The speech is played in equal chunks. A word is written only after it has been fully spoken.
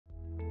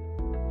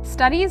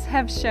Studies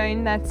have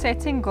shown that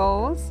setting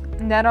goals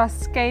that are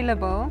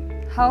scalable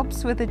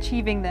helps with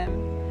achieving them.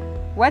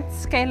 What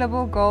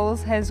scalable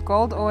goals has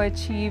GoldOre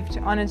achieved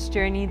on its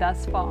journey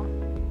thus far?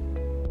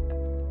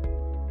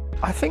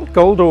 I think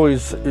GoldOre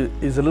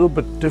is a little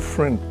bit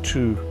different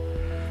to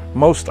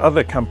most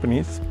other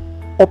companies,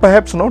 or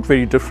perhaps not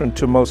very different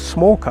to most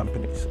small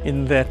companies,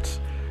 in that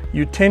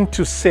you tend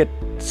to set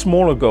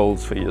smaller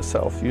goals for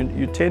yourself.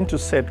 You tend to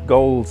set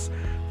goals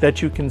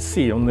that you can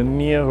see on the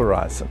near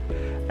horizon,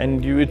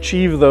 and you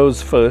achieve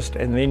those first,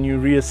 and then you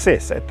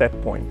reassess at that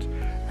point,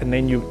 and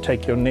then you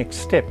take your next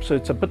step. So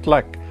it's a bit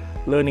like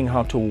learning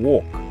how to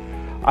walk.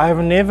 I have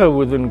never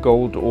within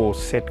GoldOre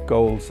set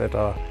goals that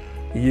are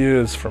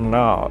years from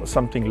now,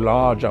 something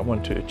large I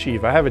want to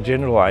achieve. I have a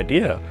general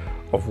idea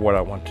of what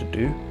I want to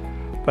do,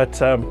 but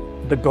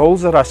the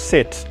goals that I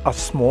set are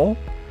small,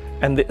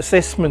 and the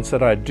assessments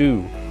that I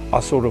do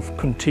are sort of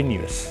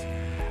continuous.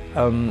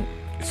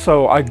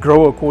 So I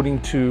grow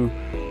according to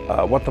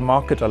what the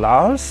market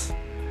allows,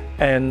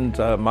 and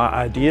my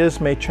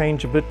ideas may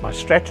change a bit, my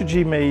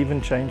strategy may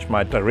even change,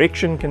 my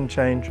direction can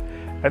change,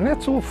 and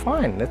that's all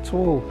fine.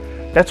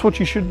 That's what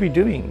you should be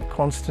doing,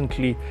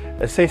 constantly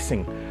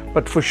assessing.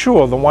 But for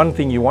sure, the one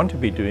thing you want to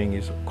be doing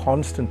is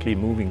constantly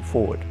moving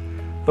forward.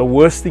 The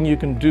worst thing you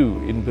can do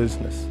in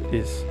business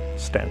is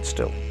stand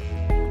still.